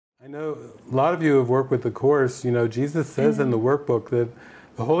know a lot of you have worked with the Course. You know, Jesus says in the workbook that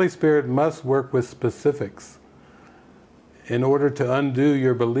the Holy Spirit must work with specifics in order to undo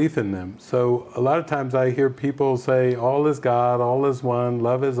your belief in them. So a lot of times I hear people say, all is God, all is one,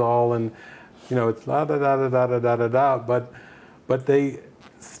 love is all, and you know, it's la da da da da da da da da, but they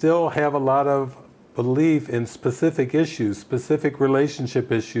still have a lot of belief in specific issues, specific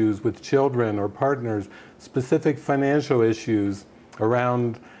relationship issues with children or partners, specific financial issues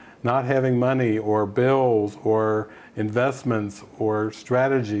around not having money or bills or investments or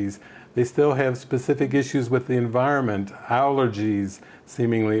strategies. They still have specific issues with the environment, allergies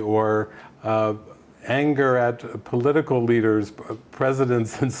seemingly, or anger at political leaders,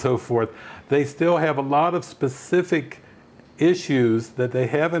 presidents and so forth. They still have a lot of specific issues that they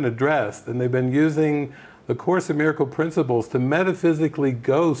haven't addressed, and they've been using the Course in Miracle Principles to metaphysically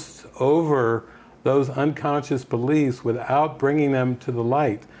ghost over those unconscious beliefs without bringing them to the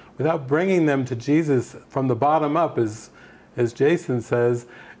light, without bringing them to Jesus from the bottom up, as Jason says.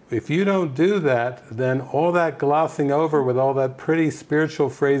 If you don't do that, then all that glossing over with all that pretty spiritual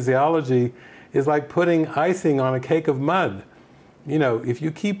phraseology is like putting icing on a cake of mud. You know, if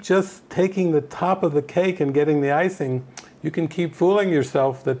you keep just taking the top of the cake and getting the icing, you can keep fooling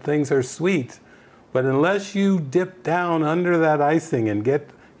yourself that things are sweet. But unless you dip down under that icing and get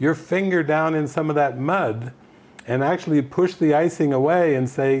your finger down in some of that mud and actually push the icing away and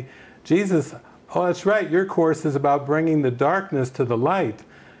say, Jesus, oh, that's right, your Course is about bringing the darkness to the light.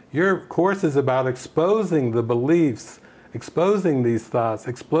 Your Course is about exposing the beliefs, exposing these thoughts,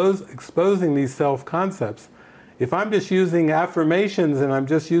 exposing these self-concepts. If I'm just using affirmations and I'm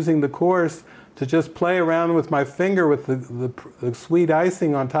just using the Course to just play around with my finger with the sweet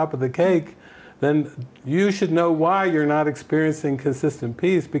icing on top of the cake, then you should know why you're not experiencing consistent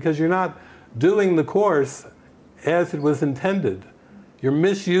peace, because you're not doing the Course as it was intended. You're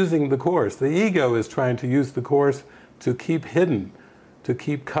misusing the Course. The ego is trying to use the Course to keep hidden, to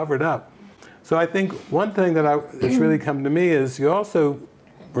keep covered up. So I think one thing that's really come to me is you also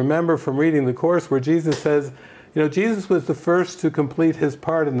remember from reading the Course where Jesus says, you know, Jesus was the first to complete his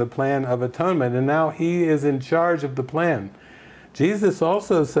part in the plan of atonement, and now he is in charge of the plan. Jesus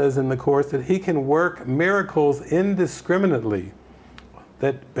also says in the Course that he can work miracles indiscriminately.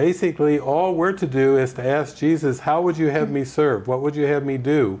 That basically all we're to do is to ask Jesus, how would you have me serve? What would you have me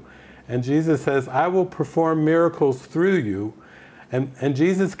do? And Jesus says, I will perform miracles through you. And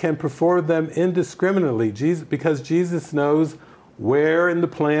Jesus can perform them indiscriminately, because Jesus knows where in the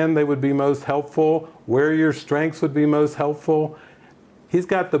plan they would be most helpful, where your strengths would be most helpful. He's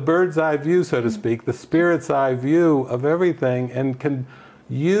got the bird's eye view, so to speak, the spirit's eye view of everything, and can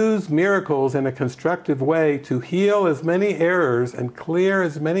use miracles in a constructive way to heal as many errors and clear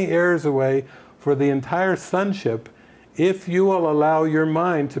as many errors away for the entire sonship, if you will allow your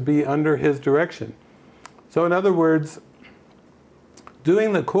mind to be under his direction. So in other words,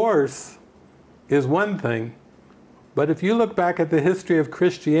 doing the Course is one thing, but if you look back at the history of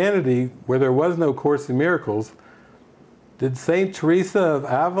Christianity, where there was no Course in Miracles, did Saint Teresa of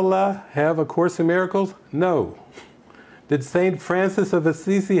Avila have a Course in Miracles? No. Did Saint Francis of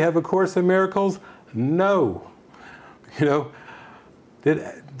Assisi have a Course in Miracles? No. You know,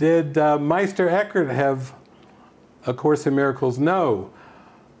 did Meister Eckhart have a Course in Miracles? No.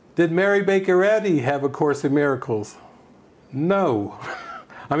 Did Mary Baker Eddy have a Course in Miracles? No.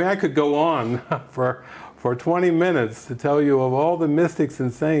 I mean, I could go on for 20 minutes to tell you of all the mystics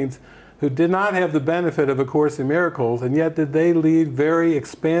and saints who did not have the benefit of a Course in Miracles, and yet did they lead very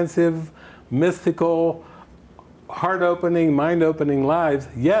expansive, mystical, heart-opening, mind-opening lives?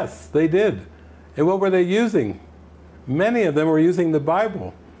 Yes, they did. And what were they using? Many of them were using the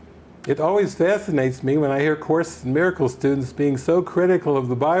Bible. It always fascinates me when I hear Course in Miracles students being so critical of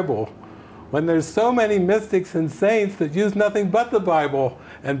the Bible, when there's so many mystics and saints that use nothing but the Bible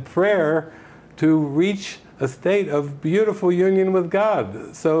and prayer to reach a state of beautiful union with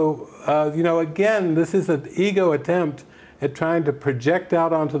God. So, you know, again, this is an ego attempt at trying to project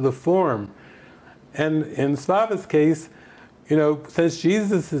out onto the form. And in Svava's case, you know, since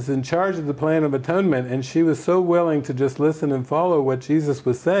Jesus is in charge of the plan of atonement, and she was so willing to just listen and follow what Jesus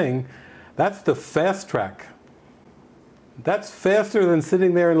was saying, that's the fast track. That's faster than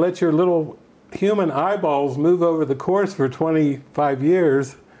sitting there and let your little human eyeballs move over the Course for 25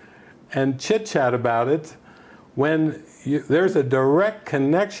 years and chit-chat about it, when there's a direct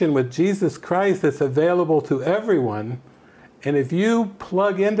connection with Jesus Christ that's available to everyone. And if you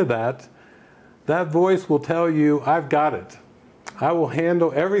plug into that, that voice will tell you, I've got it. I will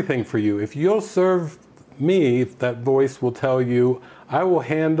handle everything for you. If you'll serve me, that voice will tell you, I will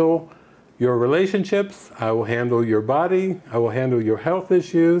handle your relationships, I will handle your body, I will handle your health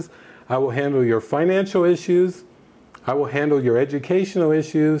issues, I will handle your financial issues, I will handle your educational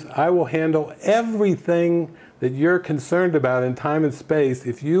issues, I will handle everything that you're concerned about in time and space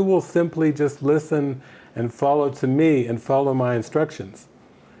if you will simply just listen and follow to me and follow my instructions.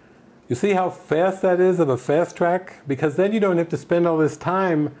 You see how fast that is of a fast track? Because then you don't have to spend all this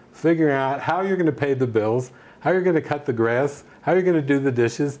time figuring out how you're going to pay the bills, how you're going to cut the grass, how you're going to do the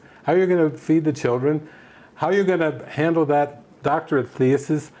dishes, how you're going to feed the children, how you're going to handle that doctorate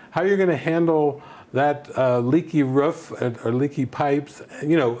thesis, how you're going to handle that leaky roof or leaky pipes.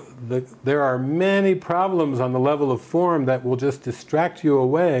 You know, there are many problems on the level of form that will just distract you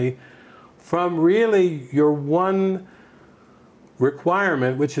away from really your one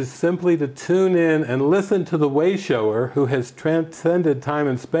requirement, which is simply to tune in and listen to the way shower who has transcended time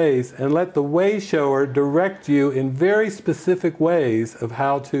and space, and let the way shower direct you in very specific ways of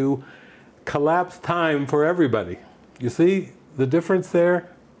how to collapse time for everybody. You see the difference there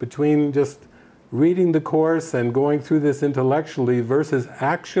between just reading the course and going through this intellectually versus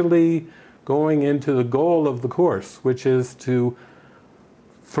actually going into the goal of the course, which is to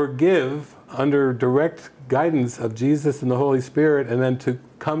forgive under direct guidance of Jesus and the Holy Spirit, and then to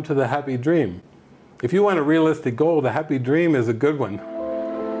come to the happy dream. If you want a realistic goal, the happy dream is a good one.